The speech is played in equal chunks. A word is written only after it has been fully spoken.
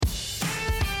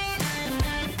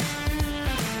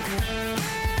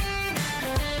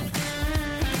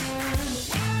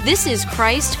This is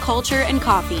Christ, Culture, and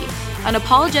Coffee, an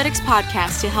apologetics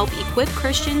podcast to help equip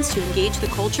Christians to engage the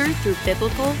culture through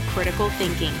biblical, critical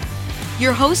thinking.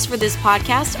 Your hosts for this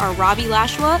podcast are Robbie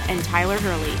Lashua and Tyler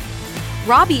Hurley.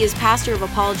 Robbie is pastor of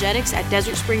apologetics at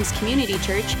Desert Springs Community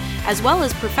Church, as well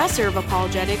as professor of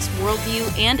apologetics,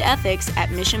 worldview, and ethics at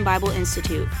Mission Bible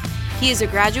Institute. He is a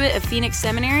graduate of Phoenix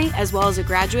Seminary, as well as a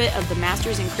graduate of the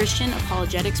Masters in Christian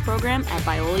Apologetics program at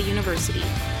Biola University.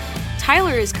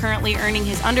 Tyler is currently earning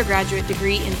his undergraduate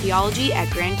degree in theology at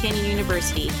Grand Canyon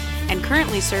University and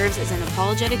currently serves as an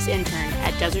apologetics intern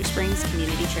at Desert Springs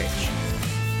Community Church.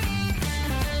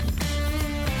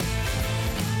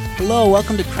 Hello,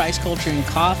 welcome to Christ, Culture, and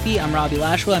Coffee. I'm Robbie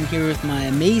Lashua. I'm here with my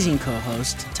amazing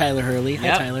co-host, Tyler Hurley. Hi,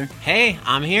 Tyler. Hey,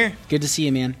 I'm here. Good to see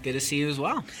you, man. Good to see you as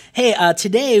well. Hey,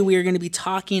 today we are going to be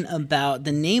talking about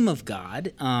the name of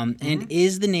God, and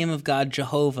is the name of God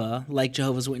Jehovah, like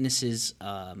Jehovah's Witnesses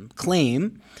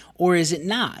claim, or is it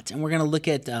not? And we're going to look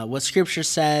at what Scripture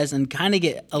says and kind of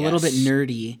get a little bit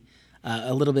nerdy.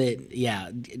 A little bit,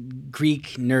 Greek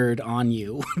nerd on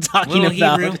you, talking about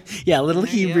Hebrew. A little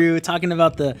Hebrew, talking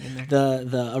about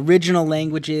the original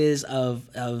languages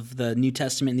of the New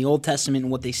Testament and the Old Testament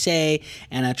and what they say,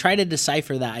 and try to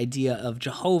decipher that idea of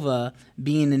Jehovah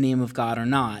being the name of God or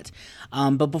not.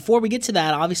 But before we get to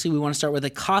that, obviously we want to start with a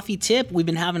coffee tip. We've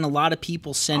been having a lot of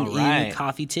people send in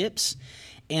coffee tips,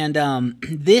 and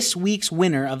this week's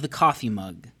winner of the coffee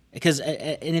mug. Because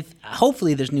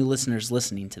hopefully there's new listeners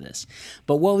listening to this.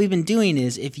 But what we've been doing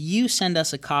is if you send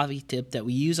us a coffee tip that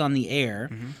we use on the air,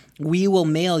 we will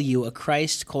mail you a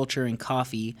Christ, Culture, and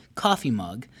Coffee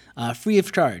mug free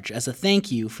of charge as a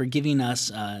thank you for giving us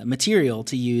material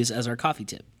to use as our coffee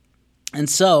tip. And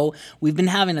so we've been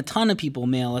having a ton of people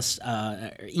mail us,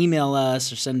 email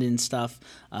us, or send in stuff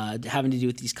having to do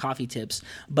with these coffee tips.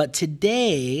 But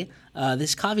today,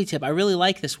 this coffee tip, I really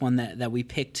like this one that we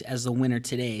picked as the winner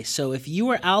today. So if you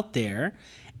are out there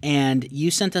and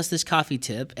you sent us this coffee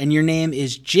tip and your name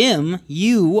is Jim,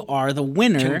 you are the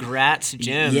winner. Congrats,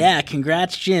 Jim. Yeah,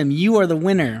 congrats, Jim. You are the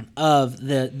winner of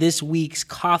this week's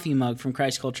coffee mug from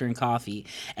Christ, Culture, and Coffee.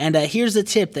 And here's the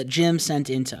tip that Jim sent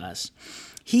in to us.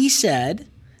 He said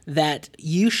that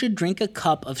you should drink a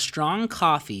cup of strong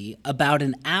coffee about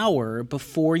an hour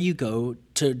before you go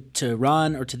to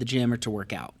run or to the gym or to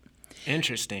work out.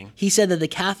 Interesting. He said that the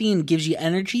caffeine gives you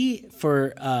energy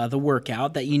for the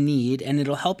workout that you need, and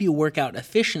it'll help you work out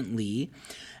efficiently.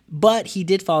 But he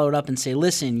did follow it up and say,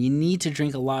 listen, you need to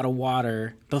drink a lot of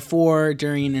water before,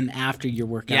 during, and after your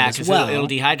workout as well. Yeah, because it'll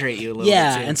dehydrate you a little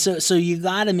bit, too. And so you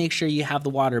got to make sure you have the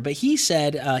water. But he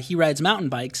said he rides mountain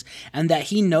bikes and that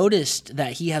he noticed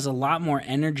that he has a lot more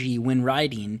energy when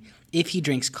riding if he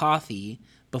drinks coffee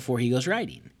before he goes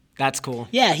riding. That's cool.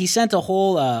 Yeah, he sent a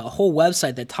whole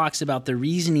website that talks about the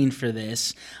reasoning for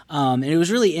this, and it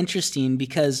was really interesting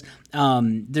because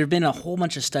there have been a whole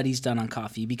bunch of studies done on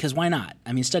coffee. Because why not?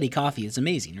 I mean, study coffee; it's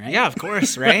amazing, right? Yeah, of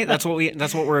course, right? That's what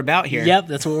we're about here. Yep,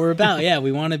 that's what we're about. Yeah,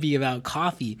 we want to be about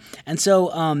coffee. And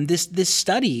so this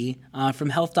study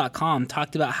from Health.com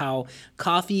talked about how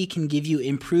coffee can give you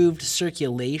improved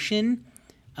circulation.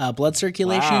 Blood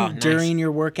circulation during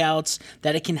your workouts,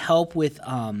 that it can help with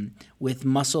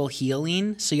muscle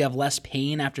healing, so you have less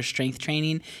pain after strength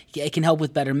training. It can help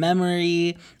with better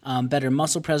memory, better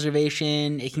muscle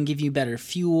preservation. It can give you better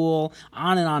fuel,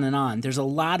 on and on and on. There's a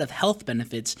lot of health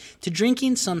benefits to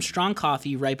drinking some strong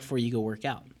coffee right before you go work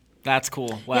out. That's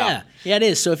cool. Wow. Yeah, it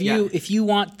is. So if you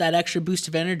want that extra boost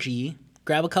of energy,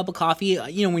 grab a cup of coffee,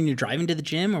 when you're driving to the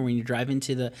gym or when you're driving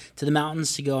to the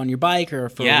mountains to go on your bike or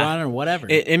for a run or whatever.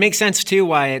 It makes sense, too,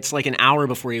 why it's like an hour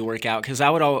before you work out, because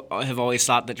I would have always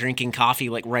thought that drinking coffee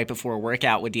like right before a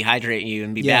workout would dehydrate you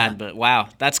and be bad. But wow,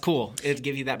 that's cool. It'd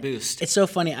give you that boost. It's so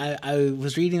funny. I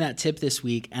was reading that tip this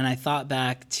week, and I thought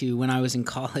back to when I was in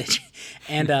college.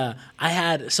 And I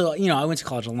went to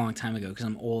college a long time ago because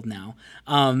I'm old now.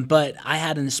 But I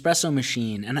had an espresso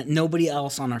machine, and nobody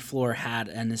else on our floor had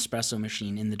an espresso machine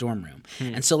in the dorm room.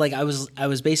 And so I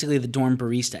was basically the dorm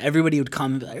barista. Everybody would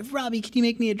come and be like, Robbie, can you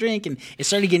make me a drink? And it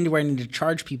started getting to where I needed to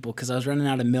charge people because I was running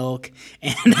out of milk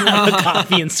and out of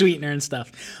coffee and sweetener and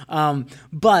stuff.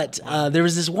 But there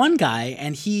was this one guy,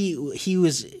 and he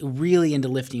was really into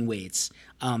lifting weights,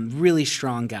 really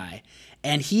strong guy.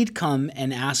 And he'd come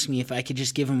and ask me if I could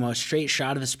just give him a straight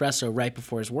shot of espresso right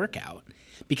before his workout,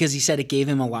 because he said it gave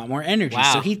him a lot more energy.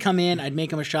 Wow. So he'd come in, I'd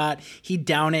make him a shot, he'd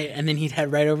down it, and then he'd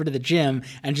head right over to the gym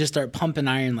and just start pumping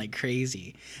iron like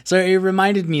crazy. So it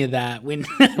reminded me of that when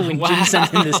Jim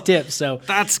sent in this tip. So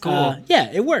that's cool.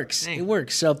 It works. Dang. It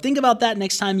works. So think about that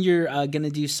next time you're going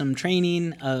to do some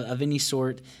training of any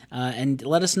sort, and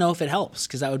let us know if it helps,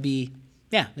 because that would be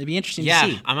Yeah, it'd be interesting to Yeah,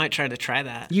 see. I might try to try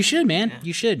that. You should, man.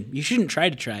 You should. You shouldn't try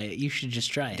to try it. You should just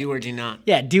try it. Do or do not.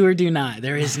 Yeah, do or do not.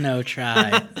 There is no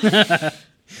try.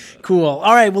 Cool.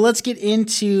 All right, well, let's get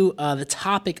into the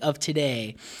topic of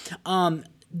today.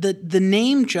 The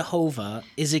name Jehovah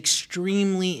is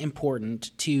extremely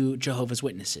important to Jehovah's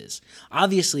Witnesses.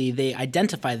 Obviously, they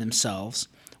identify themselves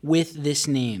with this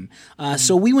name.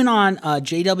 So we went on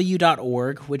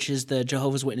jw.org, which is the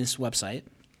Jehovah's Witness website,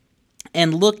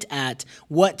 and looked at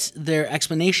what their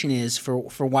explanation is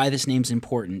for why this name's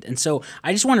important. And so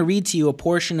I just want to read to you a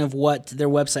portion of what their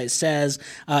website says.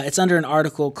 It's under an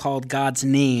article called God's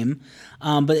Name.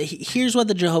 But here's what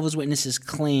the Jehovah's Witnesses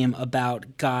claim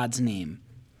about God's name.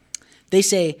 They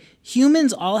say,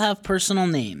 humans all have personal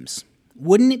names.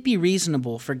 Wouldn't it be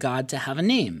reasonable for God to have a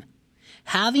name?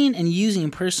 Having and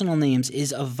using personal names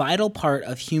is a vital part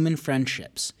of human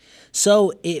friendships.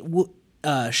 So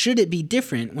should it be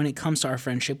different when it comes to our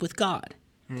friendship with God?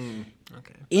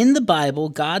 Okay. In the Bible,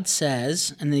 God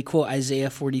says, and they quote Isaiah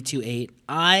 42:8,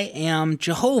 I am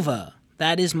Jehovah,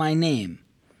 that is my name.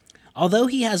 Although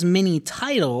he has many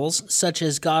titles, such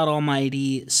as God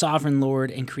Almighty, Sovereign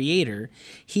Lord, and Creator,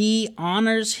 he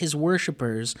honors his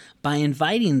worshipers by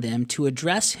inviting them to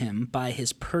address him by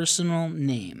his personal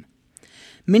name.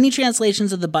 Many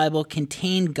translations of the Bible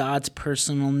contain God's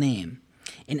personal name.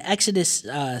 In Exodus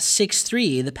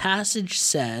 6:3, the passage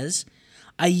says,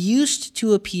 I used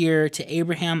to appear to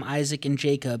Abraham, Isaac, and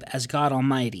Jacob as God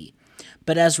Almighty,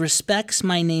 but as respects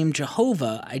my name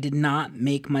Jehovah, I did not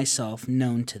make myself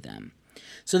known to them.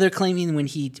 So they're claiming when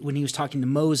he was talking to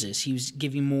Moses, he was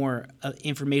giving more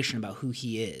information about who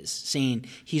he is, saying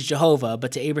he's Jehovah,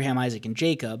 but to Abraham, Isaac, and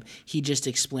Jacob, he just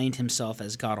explained himself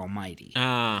as God Almighty.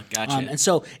 Ah, gotcha. And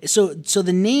so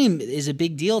the name is a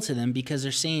big deal to them because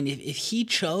they're saying if he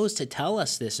chose to tell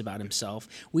us this about himself,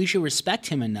 we should respect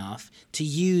him enough to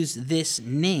use this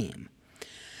name.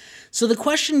 So the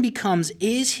question becomes,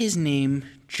 is his name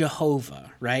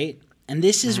Jehovah, right? And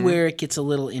this is where it gets a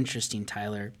little interesting,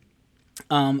 Tyler.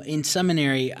 In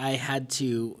seminary, I had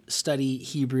to study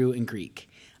Hebrew and Greek.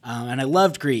 And I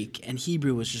loved Greek, and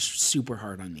Hebrew was just super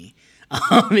hard on me.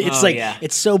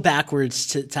 It's so backwards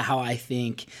to how I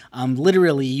think.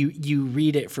 Literally, you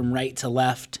read it from right to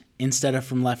left instead of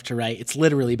from left to right. It's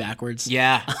literally backwards.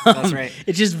 Yeah, that's right.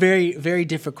 It's just very, very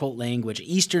difficult language,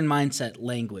 Eastern mindset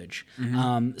language.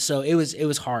 So it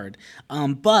was hard.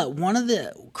 But one of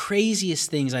the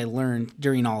craziest things I learned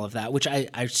during all of that, which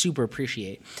I super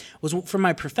appreciate, was from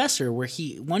my professor, where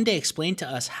he one day explained to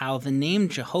us how the name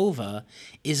Jehovah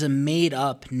is a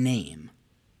made-up name.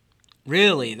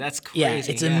 Really? That's crazy. Yeah,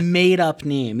 it's a made-up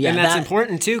name. Yeah, and that's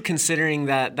important, too, considering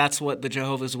that that's what the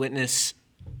Jehovah's Witness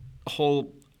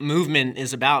whole movement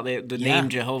is about, the name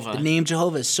Jehovah. The name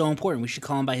Jehovah is so important. We should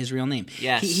call him by his real name.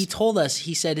 Yes. He told us,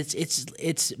 he said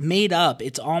it's made up.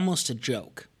 It's almost a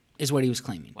joke, is what he was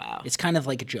claiming. Wow. It's kind of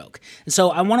like a joke. And so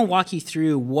I want to walk you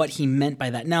through what he meant by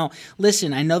that. Now,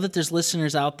 listen, I know that there's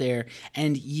listeners out there,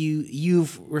 and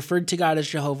you've referred to God as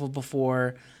Jehovah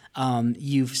before.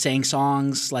 You've sang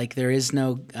songs like there's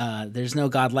no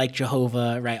God like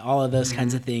Jehovah, right? All of those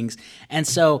kinds of things. And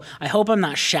so I hope I'm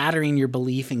not shattering your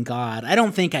belief in God. I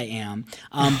don't think I am.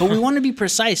 But we want to be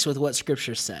precise with what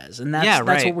Scripture says. And that's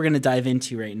what we're going to dive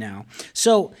into right now.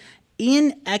 So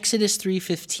in Exodus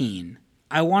 3:15,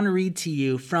 I want to read to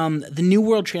you from the New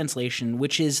World Translation,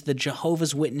 which is the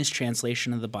Jehovah's Witness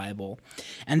translation of the Bible.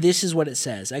 And this is what it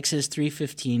says, Exodus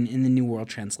 3:15 in the New World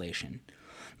Translation.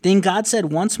 Then God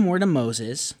said once more to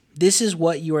Moses, this is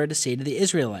what you are to say to the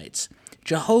Israelites.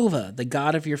 Jehovah, the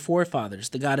God of your forefathers,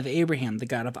 the God of Abraham, the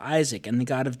God of Isaac, and the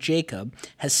God of Jacob,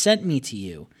 has sent me to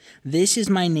you. This is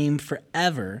my name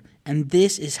forever, and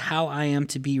this is how I am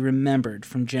to be remembered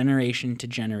from generation to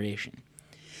generation.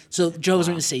 So Jehovah's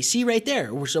going to say, see right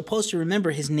there, we're supposed to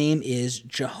remember his name is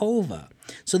Jehovah.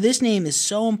 So this name is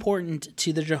so important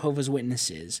to the Jehovah's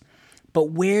Witnesses.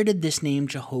 But where did this name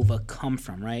Jehovah come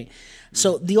from, right?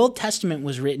 So the Old Testament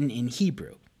was written in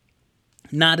Hebrew,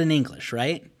 not in English,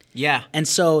 right? Yeah. And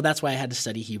so that's why I had to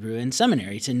study Hebrew in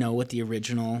seminary to know what the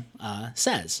original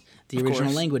says, the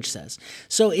original language says.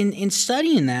 So in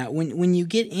studying that, when you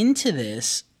get into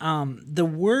this, the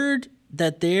word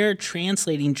that they're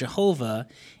translating Jehovah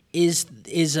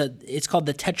it's called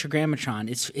the Tetragrammaton.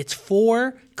 It's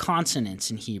 4 consonants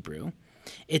in Hebrew.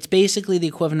 It's basically the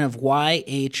equivalent of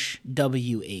YHWH.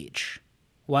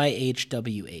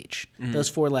 YHWH, those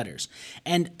 4 letters.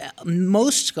 And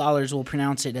most scholars will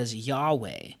pronounce it as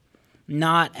Yahweh,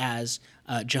 not as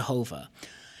Jehovah.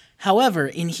 However,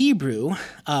 in Hebrew,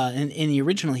 in the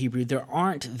original Hebrew, there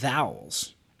aren't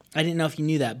vowels. I didn't know if you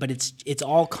knew that, but it's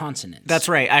all consonants. That's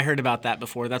right. I heard about that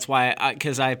before. That's why,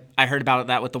 because I heard about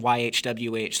that with the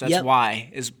YHWH. That's why,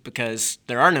 is because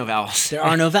there are no vowels. There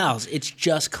are no vowels. It's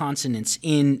just consonants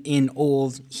in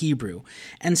Old Hebrew.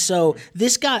 And so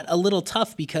this got a little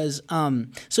tough because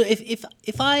so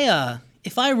if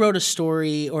I wrote a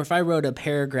story or if I wrote a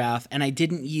paragraph and I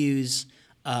didn't use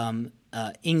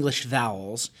English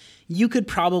vowels, you could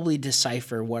probably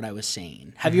decipher what I was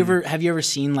saying. Have you ever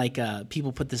seen like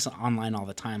people put this online all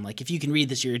the time? Like if you can read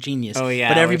this, you're a genius. Oh yeah,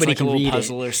 but everybody it's like can a little read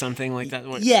puzzle it. or something like that.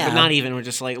 Yeah, but not even. We're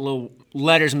just like little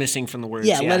letters missing from the words.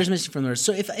 Yeah, letters missing from the words.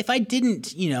 So if I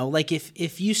didn't, like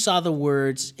if you saw the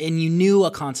words and you knew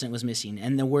a consonant was missing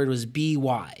and the word was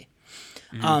by,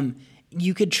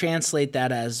 you could translate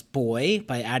that as boy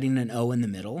by adding an O in the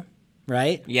middle.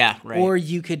 Right? Yeah, right. Or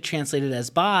you could translate it as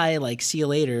bye, like see you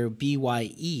later,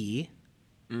 BYE,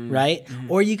 right?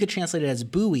 Or you could translate it as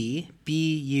buoy,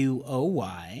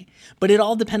 BUOY, but it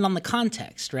all depends on the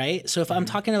context, right? So if I'm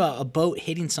talking about a boat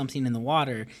hitting something in the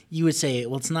water, you would say,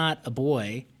 well, it's not a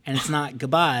boy and it's not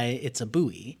goodbye, it's a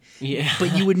buoy. Yeah.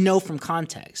 But you would know from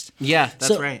context. Yeah,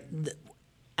 that's right.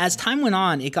 As time went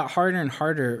on, it got harder and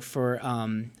harder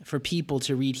for people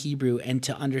to read Hebrew and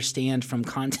to understand from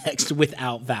context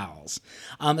without vowels,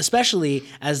 especially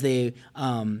as they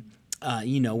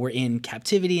were in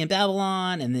captivity in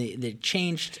Babylon, and they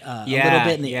changed a little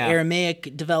bit, and the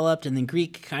Aramaic developed, and then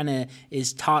Greek kind of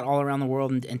is taught all around the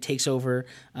world and takes over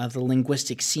the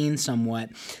linguistic scene somewhat.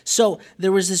 So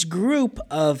there was this group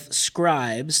of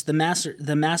scribes, the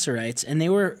Masoretes, and they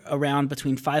were around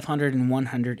between 500 and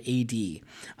 100 A.D.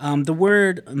 The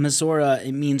word Masorah,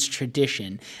 it means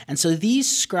tradition, and so these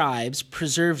scribes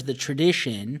preserved the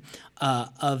tradition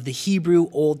of the Hebrew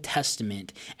Old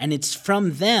Testament, and it's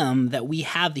from them that we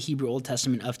have the Hebrew Old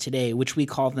Testament of today, which we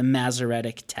call the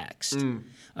Masoretic text.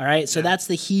 All right, so that's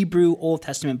the Hebrew Old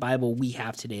Testament Bible we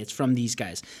have today. It's from these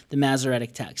guys, the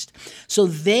Masoretic text. So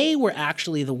they were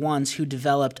actually the ones who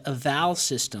developed a vowel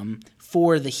system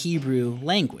for the Hebrew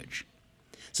language.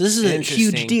 So this is a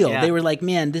huge deal. Yeah. They were like,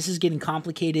 man, this is getting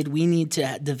complicated. We need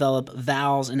to develop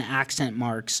vowels and accent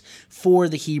marks for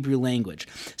the Hebrew language.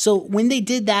 So when they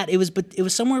did that, it was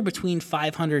somewhere between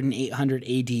 500 and 800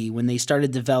 AD when they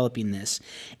started developing this.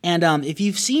 And if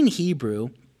you've seen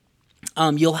Hebrew,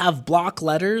 you'll have block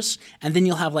letters, and then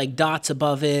you'll have like dots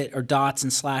above it or dots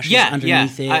and slashes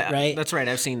underneath it, right? That's right.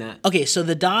 I've seen that. Okay, so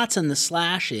the dots and the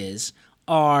slashes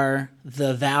are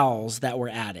the vowels that were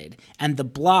added, and the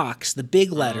blocks, the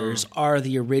big letters, are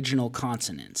the original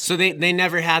consonants. So they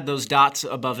never had those dots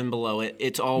above and below it.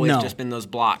 It's always just been those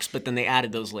blocks, but then they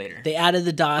added those later. They added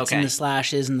the dots and the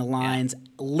slashes and the lines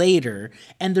later,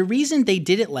 and the reason they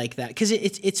did it like that, because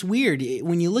it's weird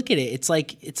when you look at it. It's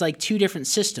like two different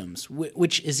systems,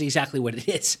 which is exactly what it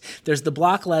is. There's the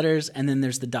block letters, and then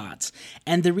there's the dots.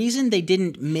 And the reason they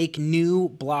didn't make new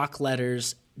block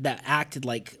letters that acted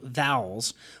like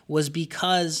vowels was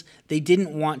because they didn't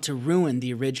want to ruin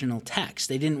the original text.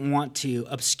 They didn't want to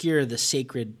obscure the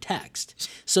sacred text.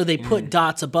 So they put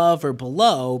dots above or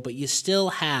below, but you still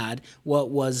had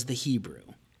what was the Hebrew.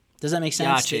 Does that make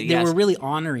sense? Gotcha, They were really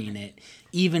honoring it,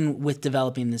 even with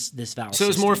developing this vowel system. So it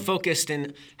was more focused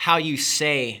in how you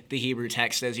say the Hebrew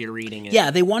text as you're reading it. Yeah,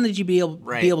 they wanted you to be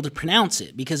able to pronounce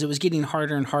it, because it was getting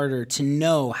harder and harder to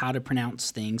know how to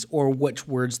pronounce things or which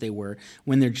words they were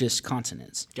when they're just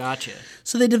consonants. Gotcha.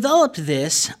 So they developed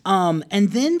this, and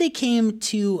then they came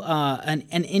to an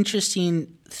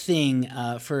interesting thing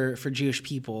for Jewish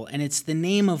people, and it's the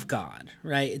name of God,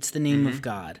 right? It's the name of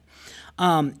God.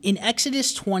 In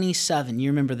Exodus 27, you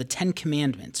remember the 10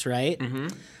 Commandments, right?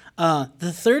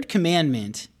 The third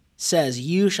commandment says,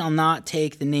 "You shall not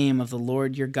take the name of the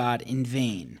Lord your God in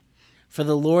vain, for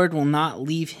the Lord will not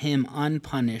leave him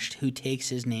unpunished who takes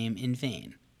his name in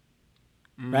vain."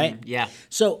 Right? Yeah.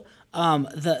 So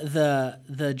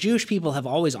the Jewish people have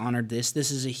always honored this. This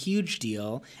is a huge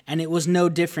deal, and it was no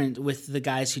different with the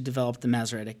guys who developed the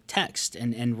Masoretic text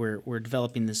and were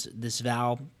developing this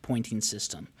vowel pointing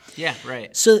system. Yeah,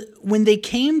 right. So when they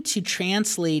came to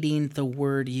translating the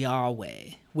word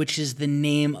Yahweh, which is the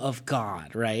name of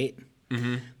God, right?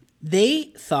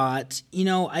 They thought,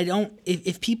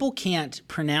 if people can't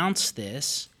pronounce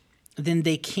this, then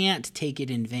they can't take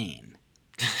it in vain.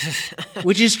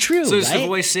 which is true, So just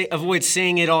right? avoid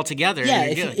saying it altogether. Yeah,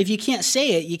 and you're good. if you can't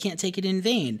say it, you can't take it in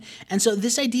vain. And so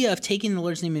this idea of taking the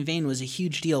Lord's name in vain was a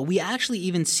huge deal. We actually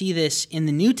even see this in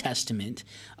the New Testament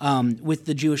with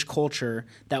the Jewish culture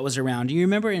that was around. You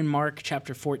remember in Mark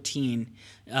chapter 14,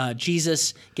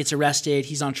 Jesus gets arrested.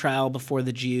 He's on trial before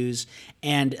the Jews,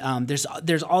 and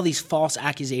there's all these false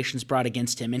accusations brought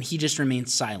against him, and he just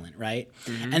remains silent, right?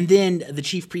 Mm-hmm. And then the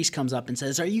chief priest comes up and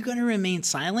says, "Are you going to remain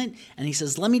silent?" And he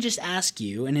says, "Let me just ask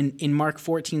you." And in Mark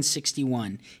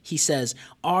 14:61, he says,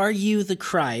 "Are you the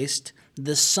Christ,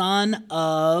 the Son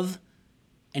of?"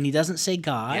 And he doesn't say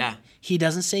God. Yeah. He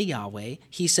doesn't say Yahweh.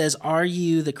 He says, "Are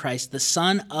you the Christ, the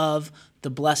Son of the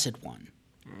Blessed One?"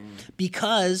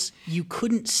 Because you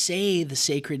couldn't say the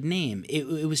sacred name.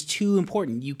 It was too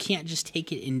important. You can't just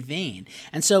take it in vain.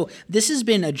 And so this has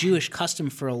been a Jewish custom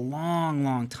for a long,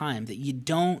 long time, that you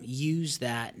don't use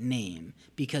that name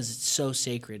because it's so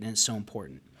sacred and it's so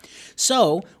important.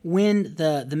 So when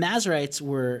the Masoretes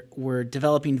were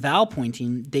developing vowel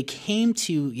pointing, they came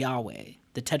to Yahweh,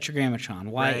 the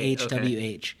Tetragrammaton,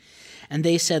 YHWH. And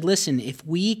they said, listen, if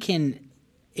we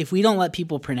don't let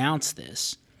people pronounce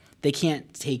this, they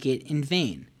can't take it in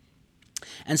vain.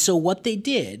 And so what they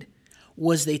did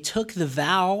was they took the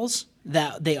vowels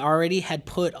that they already had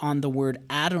put on the word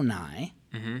Adonai,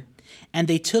 and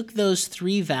they took those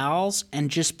 3 vowels and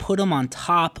just put them on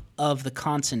top of the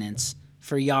consonants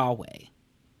for Yahweh.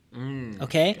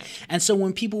 Okay? And so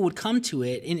when people would come to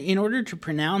it, in order to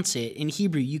pronounce it in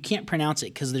Hebrew, you can't pronounce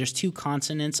it because there's 2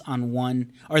 consonants on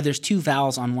one, or there's 2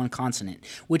 vowels on one consonant,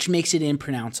 which makes it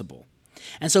impronounceable.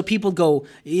 And so people go,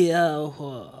 how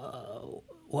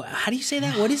do you say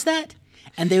that? What is that?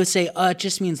 And they would say, it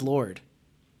just means Lord.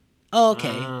 Oh,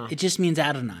 okay. It just means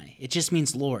Adonai. It just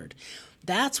means Lord.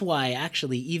 That's why,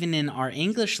 actually, even in our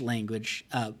English language,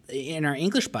 in our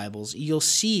English Bibles, you'll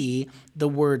see the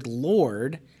word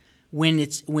Lord when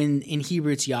in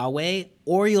Hebrew it's Yahweh,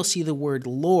 or you'll see the word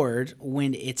Lord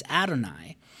when it's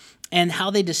Adonai. And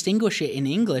how they distinguish it in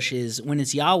English is when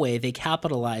it's Yahweh, they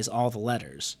capitalize all the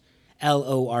letters.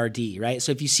 L-O-R-D, right?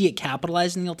 So if you see it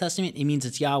capitalized in the Old Testament, it means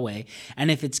it's Yahweh.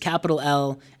 And if it's capital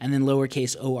L and then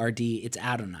lowercase O-R-D, it's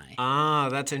Adonai. Ah,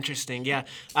 that's interesting. Yeah,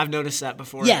 I've noticed that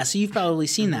before. Yeah, so you've probably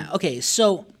seen that. Okay,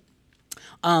 so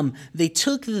they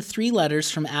took the 3 letters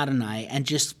from Adonai and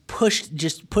just put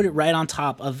it right on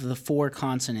top of the 4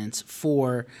 consonants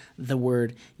for the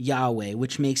word Yahweh,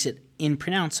 which makes it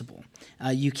impronounceable.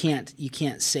 You can't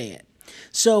say it.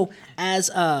 So as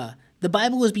the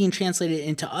Bible was being translated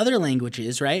into other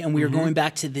languages, right? And we were going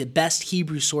back to the best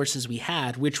Hebrew sources we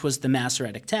had, which was the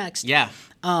Masoretic text. Yeah.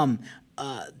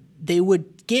 They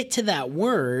would get to that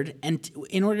word, and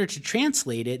in order to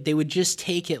translate it, they would just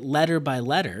take it letter by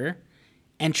letter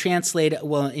and translate it.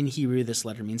 Well, in Hebrew, this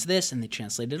letter means this, and they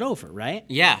translate it over, right?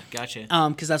 Yeah, gotcha.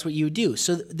 Because that's what you would do.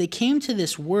 So they came to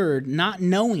this word not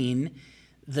knowing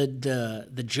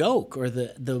the joke or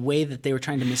the way that they were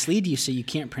trying to mislead you so you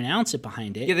can't pronounce it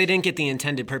behind it. Yeah, they didn't get the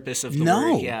intended purpose of the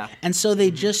word. Yeah. And so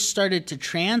they just started to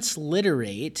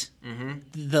transliterate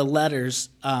the letters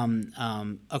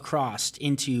across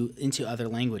into other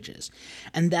languages.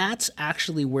 And that's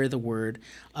actually where the word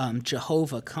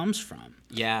Jehovah comes from.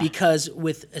 Yeah. Because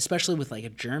especially with like a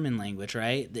German language,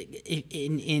 right?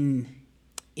 In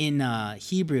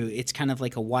Hebrew, it's kind of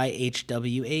like a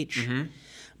YHWH.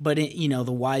 But the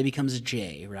Y becomes a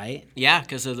J, right? Yeah,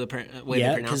 because of the way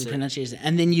they pronounce it. Because of pronunciation.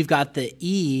 And then you've got the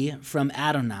E from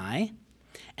Adonai,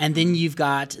 and then you've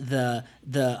got the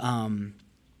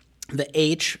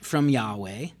H from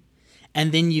Yahweh,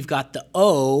 and then you've got the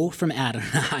O from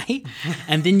Adonai,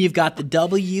 and then you've got the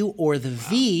W or the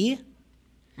V,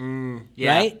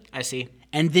 yeah, right? I see.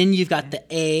 And then you've got the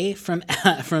A from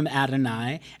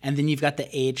Adonai, and then you've got the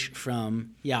H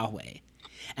from Yahweh.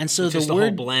 And so it's the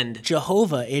word whole blend.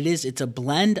 Jehovah, it's a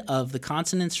blend of the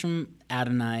consonants from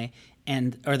Adonai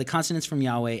or the consonants from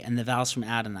Yahweh and the vowels from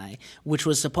Adonai, which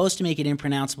was supposed to make it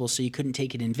impronounceable so you couldn't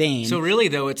take it in vain. So really,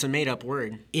 though, it's a made-up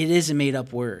word. It is a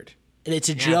made-up word. It's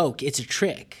a joke. It's a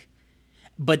trick.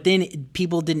 But then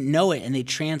people didn't know it, and they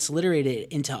transliterated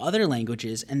it into other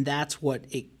languages, and that's what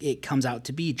it comes out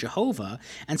to be, Jehovah.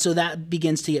 And so that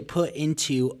begins to get put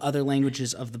into other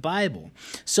languages of the Bible.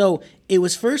 So it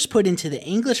was first put into the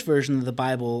English version of the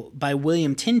Bible by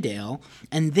William Tyndale,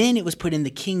 and then it was put in the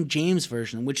King James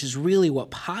Version, which is really what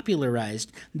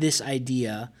popularized this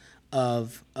idea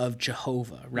of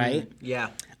Jehovah, right? Yeah.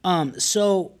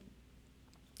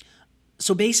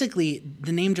 So basically,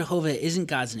 the name Jehovah isn't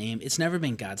God's name. It's never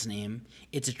been God's name.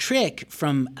 It's a trick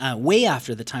from way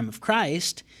after the time of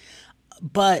Christ.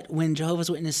 But when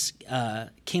Jehovah's Witness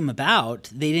came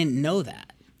about, they didn't know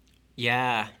that.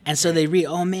 Yeah. And so they read,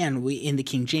 oh man, in the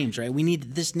King James, right? We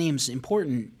need, this name's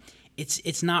important.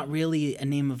 It's not really a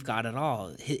name of God at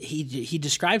all. He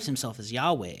describes himself as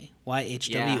Yahweh,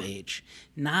 YHWH,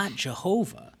 not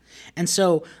Jehovah. And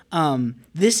so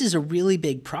this is a really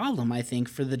big problem, I think,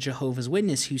 for the Jehovah's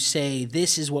Witness who say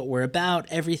this is what we're about.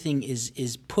 Everything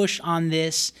is push on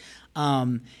this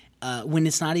when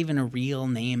it's not even a real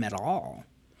name at all.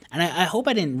 And I hope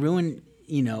I didn't ruin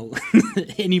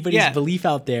anybody's belief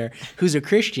out there who's a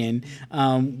Christian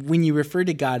when you refer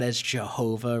to God as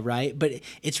Jehovah, right? But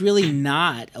it's really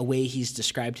not a way he's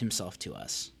described himself to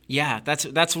us. Yeah,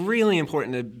 that's really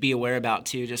important to be aware about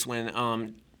too, just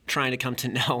when trying to come to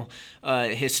know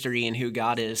history and who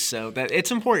God is. So that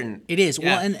it's important. It is.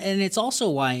 Yeah. Well, and it's also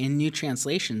why in new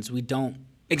translations we don't put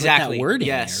Exactly. that word in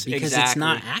Yes, there because it's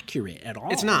not accurate at all.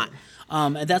 It's not.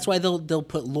 And that's why they'll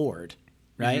put Lord,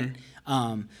 right?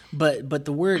 But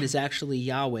the word is actually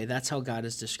Yahweh. That's how God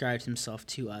has described himself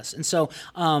to us. And so,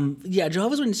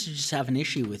 Jehovah's Witnesses just have an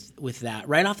issue with that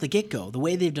right off the get-go. The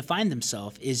way they've defined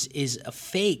themselves is a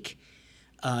fake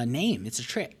name. It's a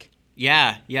trick.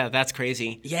 Yeah, that's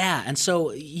crazy. Yeah, and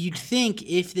so you'd think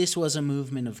if this was a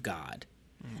movement of God,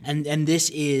 and this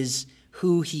is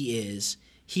who he is,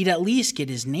 he'd at least get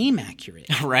his name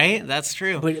accurate. Right? That's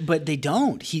true. But they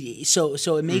don't.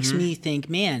 So it makes me think,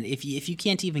 man, if you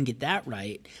can't even get that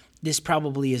right, this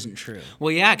probably isn't true.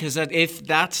 Well, yeah, because if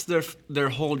that's their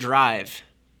whole drive,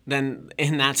 and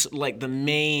that's like the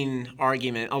main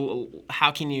argument.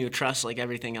 How can you trust like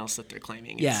everything else that they're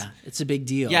claiming? It's a big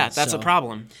deal. Yeah, that's a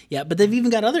problem. Yeah, but they've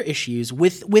even got other issues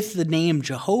with the name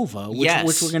Jehovah,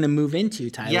 which we're going to move into,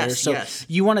 Tyler. Yes.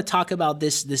 You want to talk about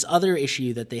this other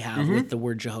issue that they have with the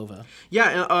word Jehovah?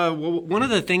 Yeah. Well, one of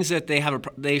the things that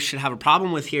they should have a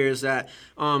problem with here is that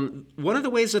one of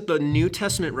the ways that the New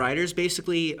Testament writers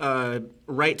basically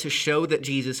write to show that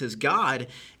Jesus is God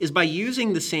is by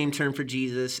using the same term for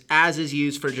Jesus as is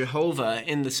used for Jehovah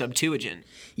in the Septuagint.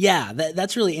 Yeah,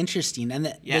 that's really interesting. And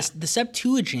the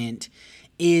Septuagint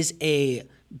is a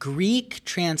Greek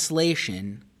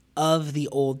translation of the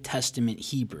Old Testament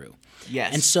Hebrew.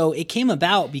 Yes. And so it came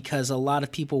about because a lot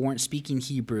of people weren't speaking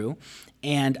Hebrew,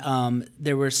 and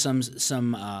there were some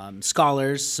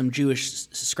scholars, some Jewish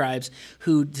scribes,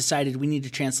 who decided we need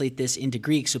to translate this into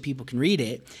Greek so people can read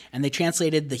it, and they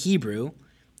translated the Hebrew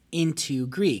into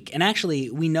Greek. And actually,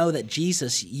 we know that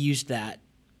Jesus used that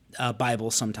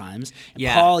Bible sometimes. And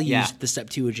Paul used the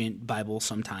Septuagint Bible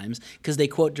sometimes because they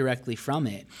quote directly from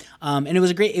it. And it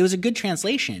was a good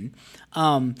translation.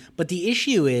 But the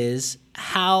issue is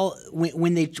how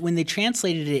when they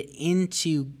translated it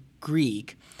into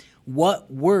Greek,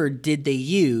 what word did they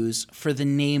use for the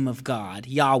name of God,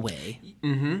 Yahweh?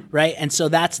 Right? And so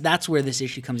that's where this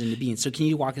issue comes into being. So can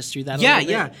you walk us through that a little bit?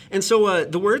 Yeah. And so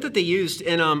the word that they used,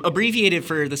 and abbreviated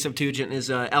for the Septuagint, is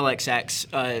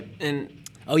LXX. And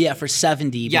oh yeah, for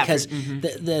 70, because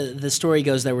the story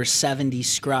goes there were 70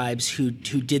 scribes who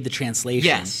did the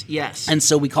translation. Yes. And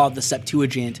so we call it the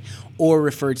Septuagint, or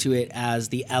refer to it as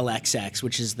the LXX,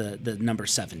 which is the number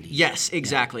 70. Yes,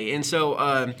 exactly. Yeah. And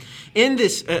so in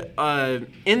this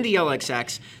in the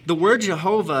LXX, the word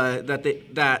Jehovah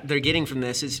that they're getting from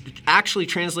this is actually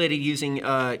translated using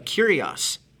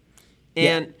Kyrios.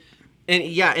 And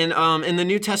in the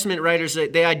New Testament writers,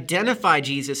 they identify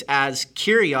Jesus as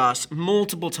Kyrios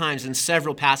multiple times in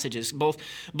several passages, both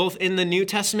in the New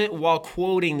Testament while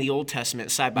quoting the Old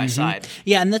Testament side by side.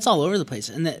 Yeah, and that's all over the place.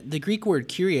 And the Greek word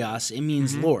Kyrios, it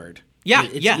means Lord. Yeah,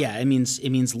 it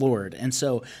means Lord, and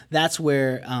so that's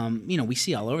where we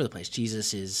see all over the place.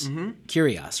 Jesus is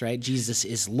Kyrios, right? Jesus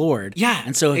is Lord. Yeah,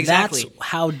 and so exactly. That's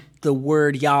how the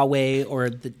word Yahweh, or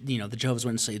the Jehovah's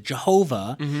Witnesses say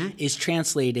Jehovah, is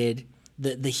translated.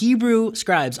 The Hebrew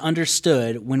scribes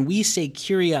understood when we say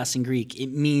Kyrios in Greek, it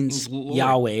means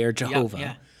Yahweh or Jehovah.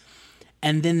 Yeah.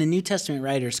 And then the New Testament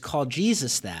writers call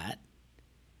Jesus that.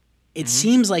 It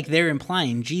seems like they're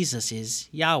implying Jesus is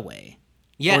Yahweh.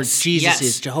 Yes, or Jesus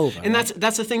is Jehovah. And right?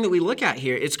 that's the thing that we look at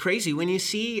here. It's crazy when you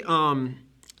see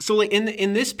so like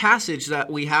in this passage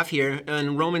that we have here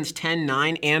in Romans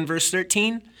 10:9 and verse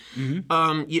 13,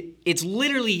 it's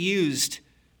literally used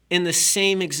in the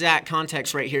same exact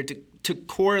context right here to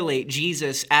correlate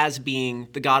Jesus as being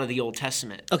the God of the Old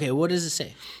Testament. Okay, what does it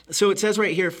say? So it says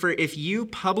right here, for if you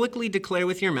publicly declare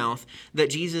with your mouth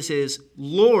that Jesus is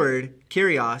Lord,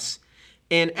 Kyrios,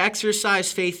 and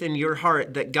exercise faith in your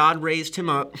heart that God raised him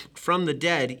up from the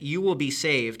dead, you will be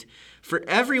saved. For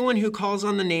everyone who calls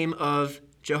on the name of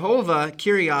Jehovah,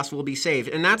 Kyrios, will be saved.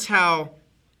 And that's how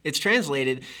it's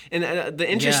translated. And the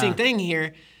interesting thing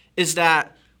here is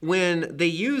that when they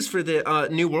use for the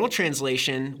New World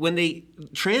Translation, when they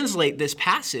translate this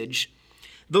passage,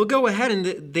 they'll go ahead and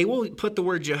they will put the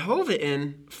word Jehovah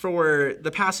in for the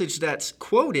passage that's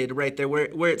quoted right there,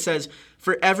 where it says,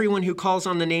 "For everyone who calls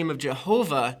on the name of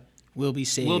Jehovah will be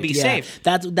saved." Will be saved.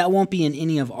 That won't be in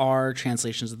any of our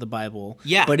translations of the Bible.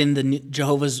 Yeah. But in the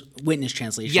Jehovah's Witness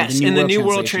translation, Yes, in the New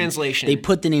World Translation. they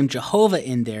put the name Jehovah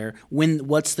in there.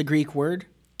 What's the Greek word?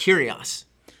 Kyrios."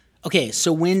 Okay,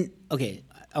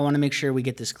 I want to make sure we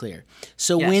get this clear.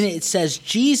 So Yes. when it says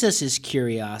Jesus is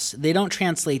Kyrios, they don't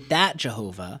translate that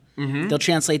Jehovah. Mm-hmm. They'll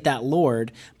translate that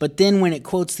Lord. But then when it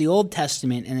quotes the Old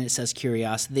Testament and it says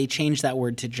Kyrios, they change that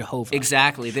word to Jehovah.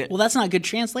 Exactly. Well, that's not good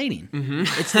translating.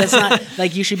 That's not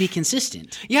like you should be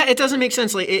consistent. Yeah, it doesn't make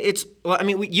sense. Like well, I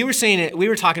mean, you were saying it. We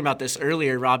were talking about this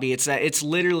earlier, Robbie. It's that it's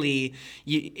literally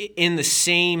in the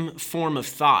same form of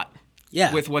thought.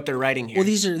 Yeah. With what they're writing here. Well,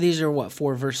 these are what,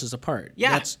 4 verses apart.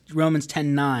 Yeah. That's Romans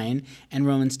 10:9 and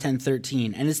Romans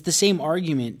 10:13, and it's the same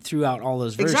argument throughout all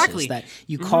those verses. Exactly. That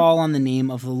you call on the name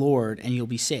of the Lord and you'll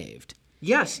be saved.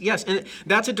 Yes, and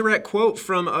that's a direct quote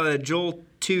from Joel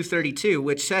 2:32,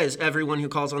 which says, "Everyone who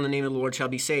calls on the name of the Lord shall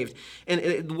be saved."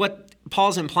 And what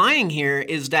Paul's implying here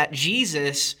is that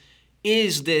Jesus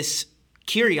is this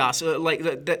Kyrios,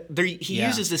 he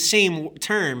uses the same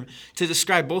term to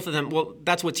describe both of them. Well,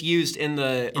 that's what's used in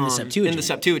the Septuagint. In the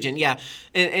Septuagint, yeah.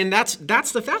 And that's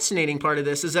the fascinating part of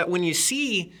this, is that when you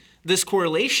see this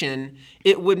correlation,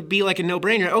 it would be like a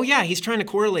no-brainer. Oh yeah, he's trying to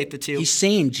correlate the two. He's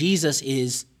saying Jesus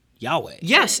is Yahweh.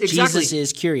 Yes, exactly. Jesus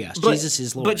is Kyrios. Jesus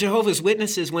is Lord. But Jehovah's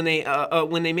Witnesses, when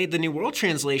they made the New World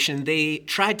Translation, they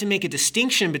tried to make a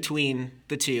distinction between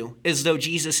the two, as though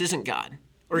Jesus isn't God.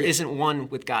 Or isn't one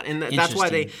with God. And that's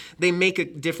why they make a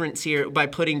difference here by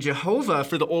putting Jehovah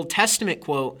for the Old Testament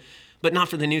quote, but not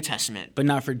for the New Testament. But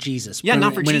not for Jesus. Yeah,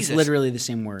 not for when Jesus. It's literally the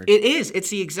same word. It is. It's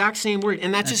the exact same word.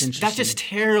 And that's just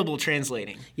terrible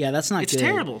translating. Yeah, that's not it's good. It's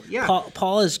terrible. Yeah.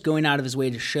 Paul is going out of his way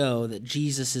to show that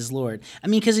Jesus is Lord. I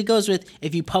mean, because it goes with,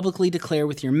 if you publicly declare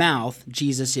with your mouth,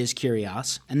 Jesus is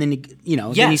Kyrios, and then,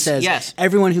 then he says,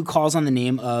 everyone who calls on the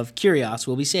name of Kyrios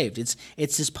will be saved. It's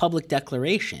this public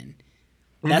declaration.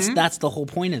 That's the whole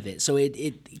point of it. So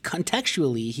it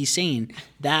contextually, he's saying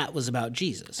that was about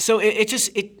Jesus. So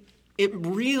it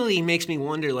really makes me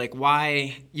wonder, like,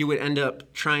 why you would end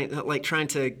up trying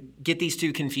to get these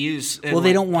two confused. And,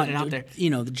 they don't want it out there.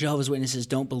 The Jehovah's Witnesses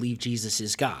don't believe Jesus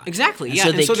is God. Exactly. And yeah. so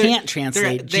and they so can't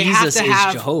translate they Jesus have to is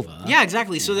have, Jehovah. Yeah,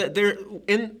 exactly. So that they're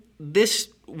in this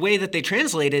way that they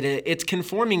translated it, it's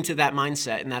conforming to that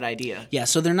mindset and that idea. Yeah,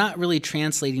 so they're not really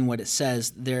translating what it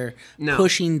says. They're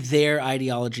pushing their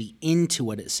ideology into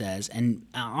what it says and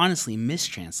honestly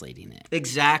mistranslating it.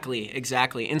 Exactly.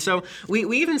 And so we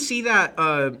even see that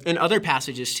in other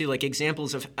passages too, like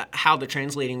examples of how the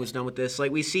translating was done with this.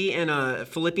 Like we see in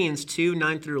Philippians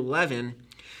 2:9-11,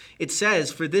 it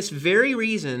says, "For this very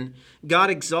reason, God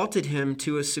exalted him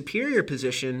to a superior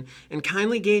position and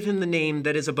kindly gave him the name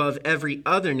that is above every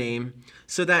other name,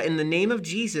 so that in the name of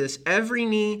Jesus, every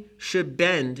knee should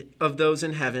bend of those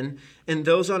in heaven and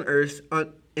those on earth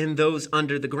and those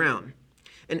under the ground.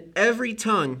 And every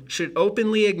tongue should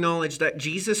openly acknowledge that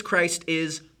Jesus Christ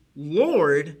is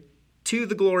Lord, to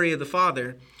the glory of the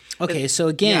Father." Okay, so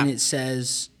again, it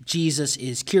says Jesus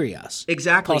is Kyrios.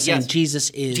 Exactly, Paul's saying Jesus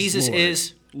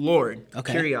is Lord.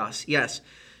 Okay. Kyrios, yes.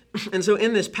 And so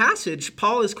in this passage,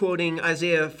 Paul is quoting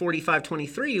Isaiah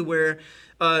 45:23, where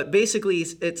basically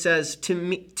it says, to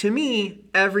me,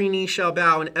 every knee shall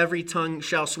bow and every tongue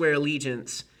shall swear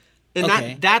allegiance.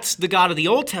 And that's the God of the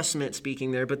Old Testament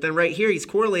speaking there. But then right here, he's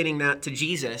correlating that to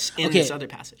Jesus in this other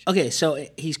passage. Okay, so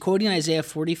he's quoting Isaiah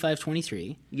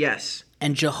 45:23. Yes.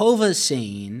 And Jehovah's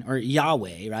saying, or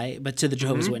Yahweh, right? But to the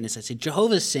Jehovah's Witness, I say,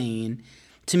 Jehovah's saying,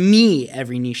 to me,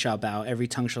 every knee shall bow, every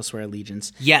tongue shall swear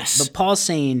allegiance. Yes. But Paul's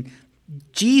saying,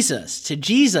 to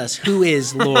Jesus, who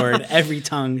is Lord, every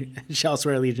tongue shall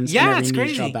swear allegiance, and every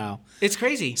knee shall bow. It's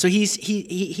crazy. So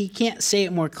he can't say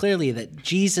it more clearly that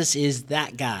Jesus is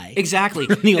that guy. Exactly.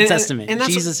 From the Old Testament. And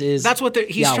that's what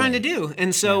he's Yahweh. trying to do.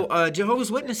 And so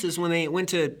Jehovah's Witnesses, when they went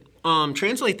to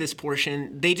translate this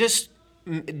portion, they just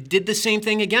did the same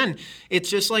thing again.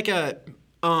 It's just like a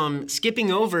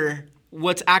skipping over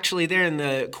what's actually there in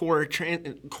the core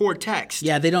text.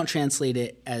 Yeah, they don't translate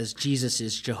it as Jesus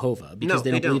is Jehovah because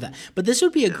they don't believe that. But this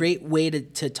would be a great way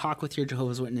to talk with your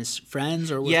Jehovah's Witness friends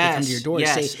or when they come to your door.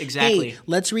 Yes, say, exactly. Hey,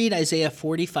 let's read Isaiah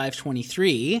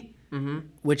 45:23,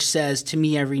 which says, to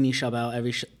me every knee shall bow,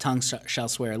 every tongue shall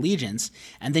swear allegiance.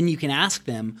 And then you can ask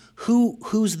them,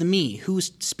 who's the me?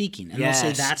 Who's speaking? And they'll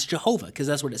say, that's Jehovah, because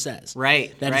that's what it says.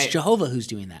 Right. It's Jehovah who's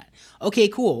doing that. Okay,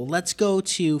 cool. Let's go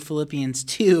to Philippians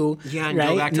 2, and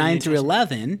go back to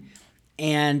 9-11.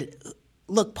 And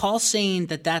look, Paul's saying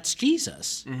that that's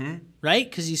Jesus, right?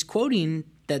 Because he's quoting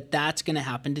that that's going to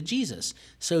happen to Jesus.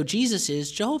 So Jesus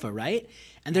is Jehovah, right?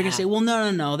 And they're going to say, well,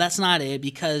 no, that's not it,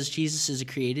 because Jesus is a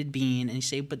created being. And you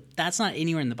say, but that's not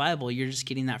anywhere in the Bible. You're just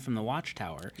getting that from the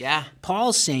Watchtower. Yeah.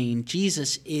 Paul's saying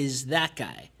Jesus is that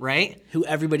guy. Right. Who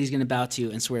everybody's going to bow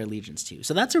to and swear allegiance to.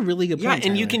 So that's a really good point,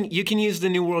 and Tyler. you can use the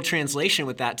New World Translation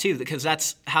with that too, because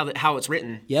that's how it's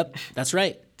written. Yep, that's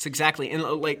right. It's exactly. And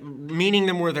like meeting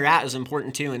them where they're at is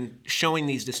important too, and showing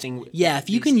these distinct. Yeah, if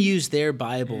you can use their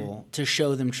Bible to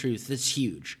show them truth, that's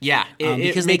huge. Yeah,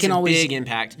 because it they makes can a always big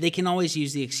impact. They can always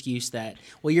use the excuse that,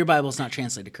 well, your Bible's not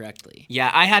translated correctly. Yeah,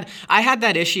 I had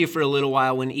that issue for a little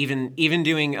while when even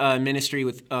doing ministry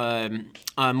with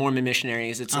Mormon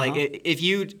missionaries. It's like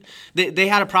they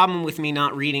had a problem with me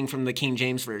not reading from the King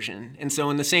James version, and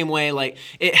so in the same way, like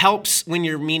it helps when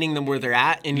you're meeting them where they're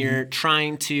at and you're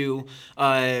trying to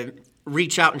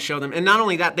reach out and show them. And not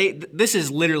only that, this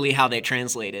is literally how they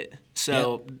translate it.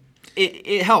 So. Yep.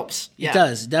 It helps. Yeah. It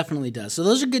does, definitely does. So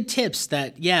those are good tips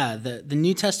that, the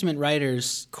New Testament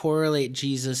writers correlate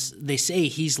Jesus. They say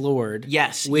he's Lord.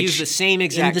 Yes, which use the same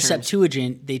exact in the terms.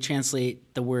 Septuagint, they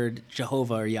translate the word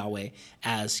Jehovah or Yahweh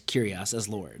as Kyrios, as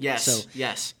Lord. Yes, so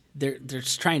yes. They're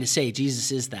trying to say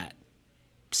Jesus is that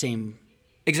same.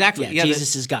 Exactly. Yeah,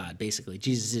 Jesus is God, basically.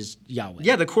 Jesus is Yahweh.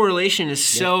 Yeah, the correlation is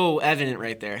so evident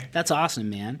right there. That's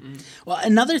awesome, man. Well,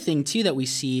 another thing, too, that we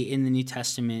see in the New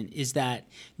Testament is that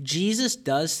Jesus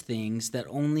does things that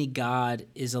only God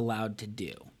is allowed to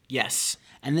do. Yes.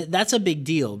 And that's a big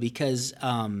deal because,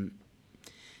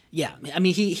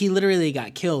 he literally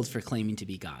got killed for claiming to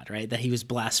be God, right? That he was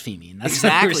blaspheming. That's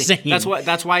exactly. what we're saying.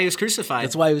 That's why he was crucified.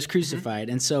 That's why he was crucified.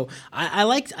 And so I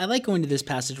like going to this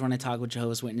passage when I talk with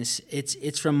Jehovah's Witness.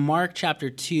 It's from Mark chapter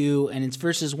 2, and it's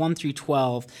verses 1 through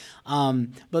 12.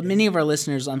 But many of our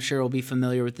listeners, I'm sure, will be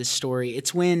familiar with this story.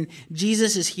 It's when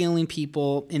Jesus is healing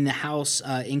people in the house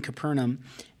in Capernaum.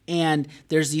 And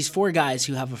there's these 4 guys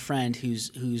who have a friend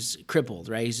who's crippled,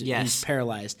 right? He's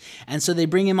paralyzed. And so they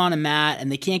bring him on a mat, and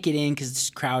they can't get in because it's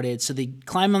crowded. So they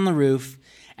climb on the roof,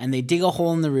 and they dig a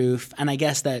hole in the roof. And I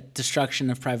guess that destruction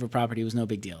of private property was no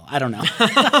big deal. I don't know.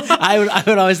 I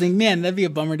would always think, man, that'd be a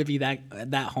bummer to be that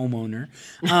homeowner.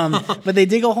 But they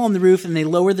dig a hole in the roof, and they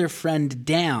lower their friend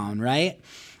down, right?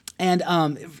 And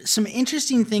some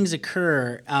interesting things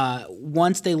occur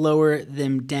once they lower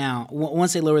them down.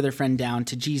 Once they lower their friend down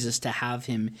to Jesus to have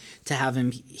him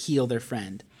heal their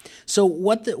friend. So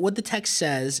what the text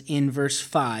says in verse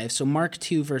 5. So Mark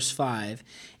 2 verse 5.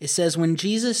 It says, when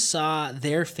Jesus saw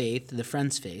their faith, the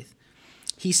friend's faith,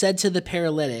 he said to the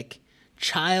paralytic,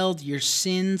 "Child, your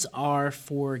sins are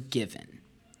forgiven."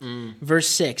 Verse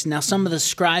 6, now some of the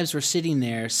scribes were sitting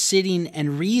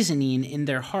and reasoning in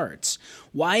their hearts.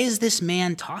 Why is this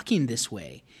man talking this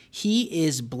way? He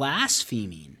is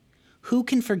blaspheming. Who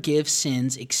can forgive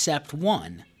sins except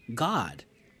one? God.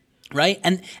 Right?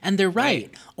 And they're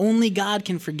right. Only God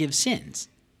can forgive sins.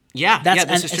 Yeah,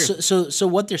 this is true. So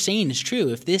what they're saying is true.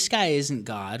 If this guy isn't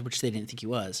God, which they didn't think he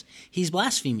was, he's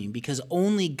blaspheming because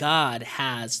only God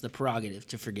has the prerogative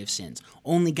to forgive sins.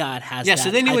 Only God has that. Yeah, so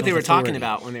they knew what they were authority. talking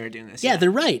about when they were doing this. Yeah, they're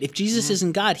right. If Jesus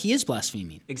isn't God, he is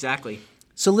blaspheming. Exactly.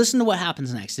 So listen to what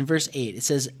happens next. In verse 8, it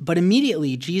says, but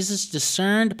immediately Jesus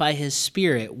discerned by his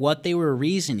Spirit what they were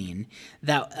reasoning,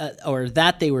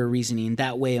 that they were reasoning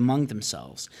that way among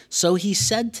themselves. So he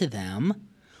said to them,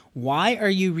 why are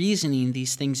you reasoning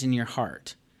these things in your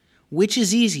heart? Which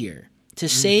is easier, to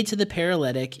say to the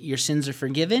paralytic, your sins are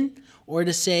forgiven, or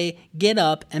to say, get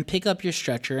up and pick up your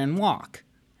stretcher and walk?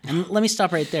 And let me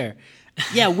stop right there.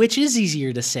 Yeah, which is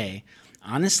easier to say?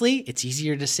 Honestly, it's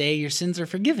easier to say your sins are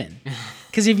forgiven.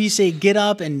 Because if you say, get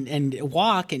up and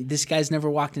walk, and this guy's never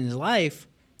walked in his life,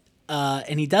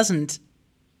 and he doesn't,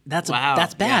 that's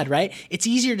bad, right? It's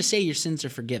easier to say your sins are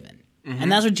forgiven.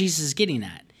 And that's what Jesus is getting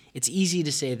at. It's easy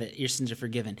to say that your sins are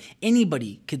forgiven.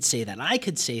 Anybody could say that. I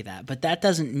could say that, but that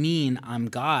doesn't mean I'm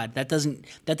God. That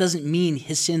doesn't mean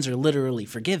his sins are literally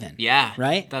forgiven. Yeah.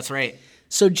 Right? That's right.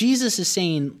 So Jesus is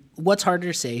saying, what's harder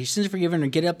to say? Your sins are forgiven, or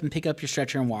get up and pick up your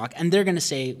stretcher and walk? And they're going to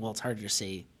say, well, it's harder to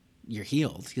say you're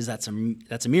healed because that's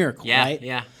a miracle, right?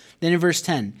 Yeah. Then in verse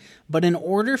 10, but in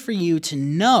order for you to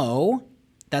know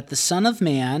that the Son of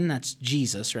Man, that's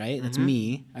Jesus, right? That's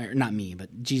me, or not me,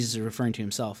 but Jesus is referring to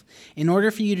himself. In order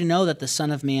for you to know that the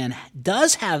Son of Man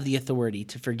does have the authority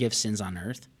to forgive sins on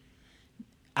earth,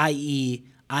 i.e.,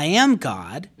 I am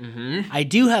God, I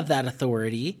do have that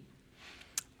authority.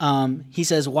 He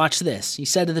says, watch this. He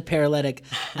said to the paralytic,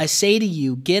 I say to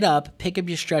you, get up, pick up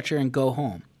your stretcher, and go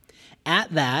home.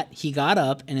 At that, he got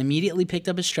up and immediately picked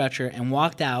up his stretcher and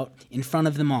walked out in front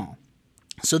of them all.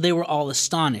 So they were all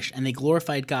astonished, and they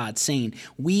glorified God, saying,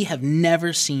 we have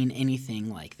never seen anything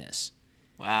like this.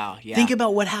 Wow. Yeah. Think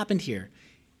about what happened here.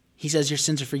 He says your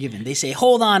sins are forgiven. They say,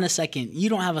 hold on a second. You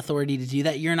don't have authority to do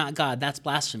that. You're not God. That's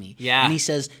blasphemy. Yeah. And he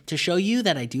says, to show you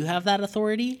that I do have that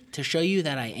authority, to show you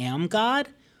that I am God,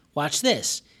 watch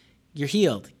this. You're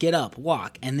healed. Get up,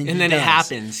 walk. And then it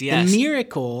happens, yes. The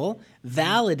miracle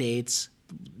validates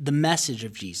the message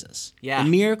of Jesus. Yeah. The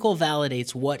miracle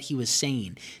validates what he was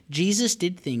saying. Jesus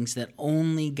did things that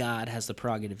only God has the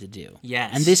prerogative to do.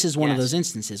 Yes. And this is one of Yes. those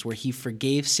instances where he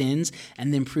forgave sins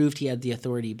and then proved he had the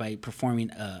authority by performing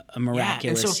a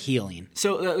miraculous healing.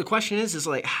 So the question is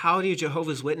like, how do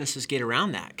Jehovah's Witnesses get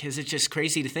around that? Because it's just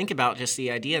crazy to think about just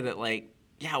the idea that like,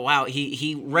 yeah, wow,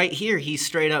 he right here, he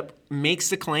straight up makes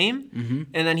the claim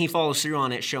and then he follows through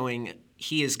on it, showing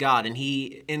he is God,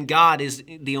 and God is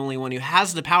the only one who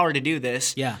has the power to do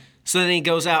this. Yeah. So then he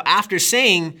goes out after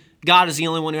saying God is the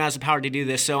only one who has the power to do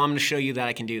this, so I'm going to show you that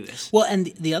I can do this. Well, and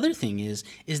the other thing is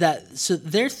that so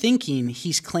they're thinking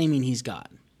he's claiming he's God.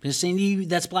 They're saying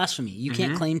that's blasphemy. You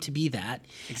can't claim to be that.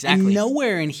 Exactly. And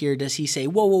nowhere in here does he say,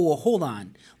 whoa, hold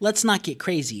on. Let's not get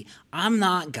crazy. I'm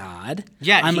not God.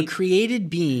 Yeah, I'm a created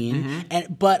being,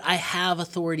 but I have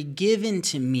authority given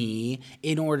to me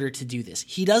in order to do this.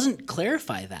 He doesn't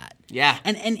clarify that. Yeah.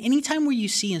 And anytime where you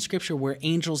see in Scripture where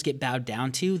angels get bowed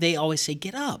down to, they always say,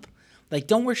 get up. Like,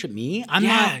 don't worship me. I'm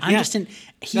just in.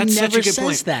 He That's such a never good says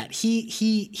point. that.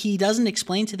 He doesn't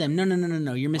explain to them,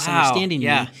 no, you're misunderstanding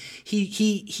yeah. me.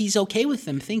 He's okay with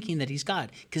them thinking that he's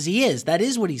God, because he is. That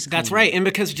is what he's claiming. That's right, and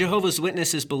because Jehovah's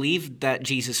Witnesses believe that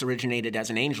Jesus originated as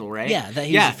an angel, right? Yeah, that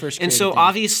he was the first and created so thing.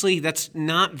 obviously that's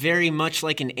not very much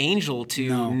like an angel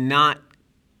to not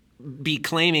be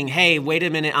claiming, hey, wait a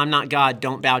minute, I'm not God,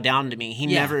 don't bow down to me. He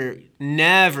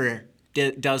never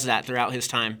does that throughout his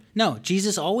time. No,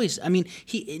 Jesus always,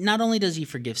 he not only does he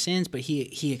forgive sins, but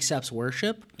he accepts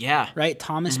worship. Yeah. Right?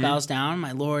 Thomas bows down,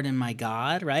 my Lord and my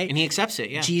God, right? And he accepts it,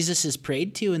 yeah. Jesus is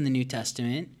prayed to in the New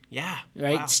Testament. Yeah.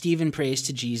 Right? Wow. Stephen prays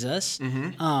to Jesus.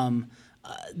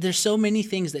 There's so many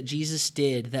things that Jesus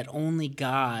did that only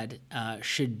God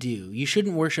should do. You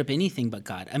shouldn't worship anything but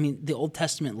God. The Old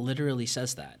Testament literally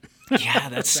says that. Yeah,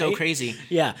 that's so crazy.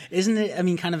 Yeah. Isn't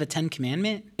it, kind of a 10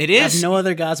 commandment? It is. Have no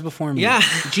other gods before me. Yeah.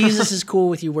 Jesus is cool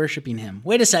with you worshiping him.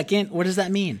 Wait a second. What does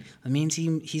that mean? It means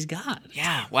he's God.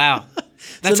 Yeah, wow.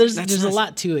 So there's a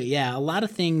lot to it. Yeah, a lot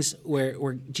of things where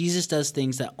Jesus does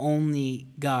things that only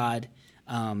God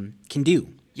can do.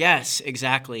 Yes,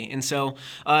 exactly. And so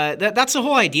that's the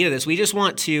whole idea of this. We just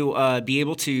want to be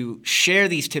able to share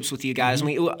these tips with you guys.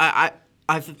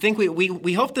 I think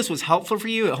we hope this was helpful for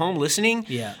you at home listening.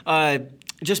 Yeah.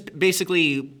 Just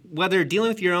basically, whether dealing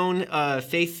with your own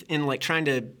faith in like trying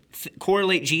to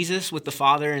correlate Jesus with the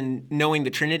Father and knowing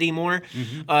the Trinity more,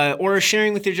 or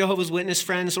sharing with your Jehovah's Witness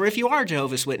friends, or if you are a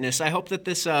Jehovah's Witness, I hope that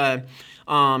this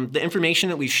the information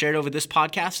that we've shared over this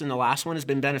podcast and the last one has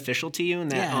been beneficial to you,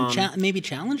 and that and maybe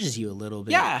challenges you a little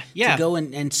bit. Yeah. To go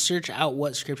and search out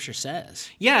what Scripture says.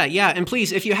 Yeah. And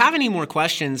please, if you have any more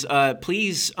questions,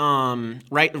 please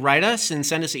write us and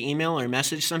send us an email or a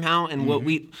message somehow, and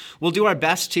we'll do our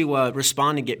best to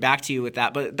respond and get back to you with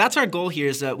that. But that's our goal here,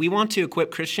 is that we want to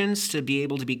equip Christians to be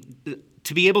able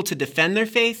to defend their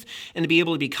faith and to be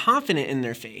able to be confident in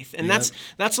their faith. And that's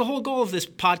the whole goal of this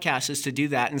podcast, is to do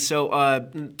that. And so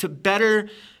to better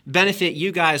benefit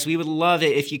you guys, we would love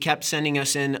it if you kept sending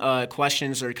us in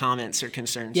questions or comments or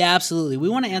concerns. Yeah, absolutely. We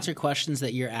want to answer questions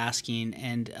that you're asking.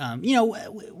 And,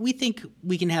 we think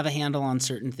we can have a handle on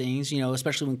certain things,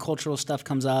 especially when cultural stuff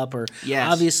comes up, or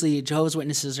obviously Jehovah's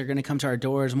Witnesses are going to come to our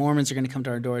doors, Mormons are going to come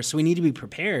to our doors. So we need to be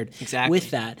prepared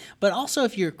with that. But also,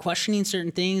 if you're questioning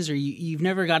certain things, or you've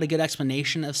never got a good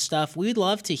explanation of stuff, we'd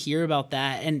love to hear about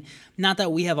that. And not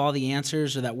that we have all the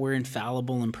answers or that we're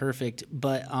infallible and perfect,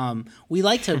 but we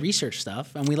like to research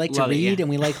stuff, and we like to read, and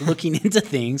we like looking into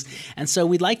things. And so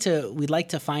we'd like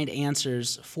to find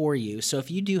answers for you. So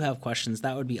if you do have questions,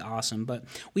 that would be awesome. But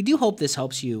we do hope this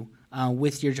helps you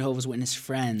with your Jehovah's Witness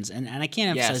friends. And I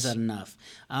can't emphasize that enough.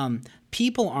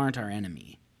 People aren't our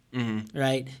enemy.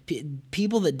 Right?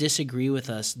 People that disagree with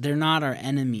us, they're not our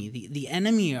enemy. The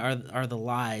enemy are the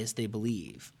lies they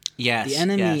believe. Yes, the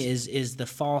enemy is the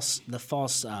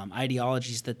false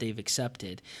ideologies that they've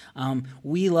accepted.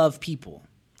 We love people.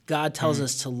 God tells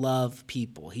us to love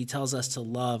people. He tells us to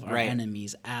love our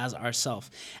enemies as ourselves.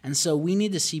 And so we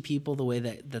need to see people the way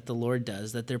that the Lord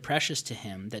does, that they're precious to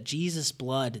him, that Jesus'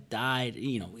 blood died,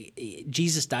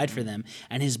 Jesus died for them,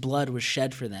 and his blood was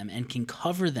shed for them and can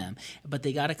cover them. But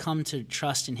they got to come to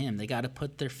trust in him. They got to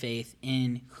put their faith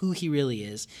in who he really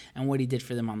is and what he did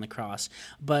for them on the cross.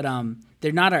 But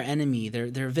they're not our enemy.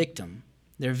 They're a victim.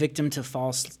 They're a victim to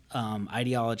false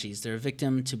ideologies. They're a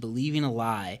victim to believing a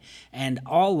lie. And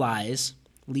all lies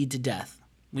lead to death.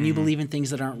 When you believe in things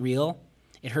that aren't real,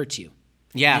 it hurts you.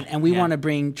 Yeah. And we want to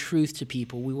bring truth to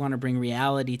people. We want to bring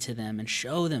reality to them and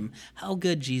show them how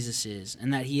good Jesus is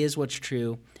and that he is what's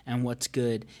true and what's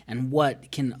good and what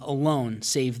can alone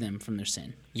save them from their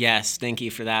sin. Yes, thank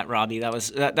you for that, Robbie.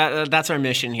 That's our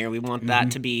mission here. We want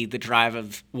that to be the drive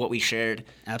of what we shared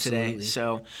today.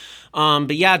 So,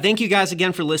 but yeah, thank you guys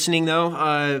again for listening.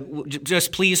 Though,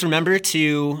 just please remember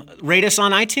to rate us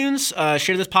on iTunes.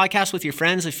 Share this podcast with your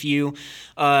friends if you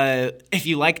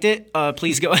liked it.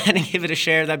 Please go ahead and give it a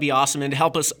share. That'd be awesome, and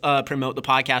help us promote the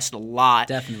podcast a lot.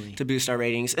 Definitely to boost our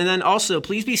ratings. And then also,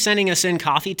 please be sending us in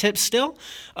coffee tips. Still,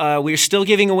 we're still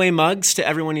giving away mugs to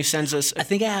everyone who sends us. I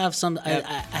think I have some.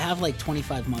 I have like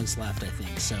 25 mugs left, I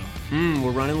think. So we're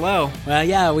running low. Well,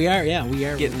 yeah, we are. Yeah, we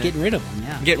are getting rid of them.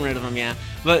 Yeah, getting rid of them. Yeah,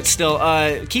 but still,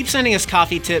 keep sending us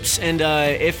coffee tips, and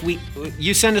if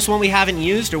you send us one we haven't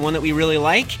used or one that we really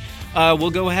like,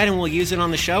 we'll go ahead and we'll use it on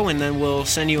the show, and then we'll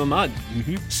send you a mug.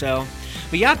 So.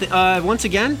 But yeah, once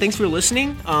again, thanks for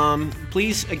listening.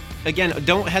 Please, again,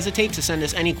 don't hesitate to send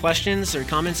us any questions or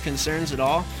comments, concerns at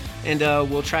all, and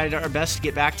we'll try our best to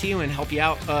get back to you and help you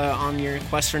out on your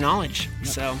quest for knowledge. Yep.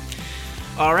 So,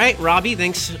 all right, Robbie,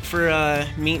 thanks for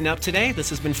meeting up today. This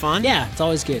has been fun. Yeah, it's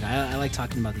always good. I like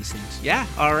talking about these things. Yeah,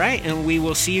 all right, and we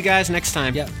will see you guys next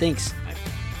time. Yeah, thanks.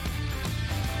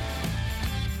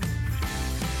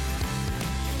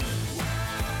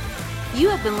 You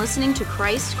have been listening to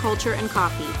Christ, Culture, and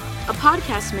Coffee, a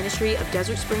podcast ministry of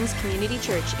Desert Springs Community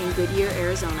Church in Goodyear,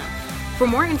 Arizona. For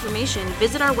more information,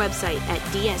 visit our website at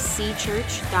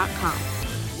dscchurch.com.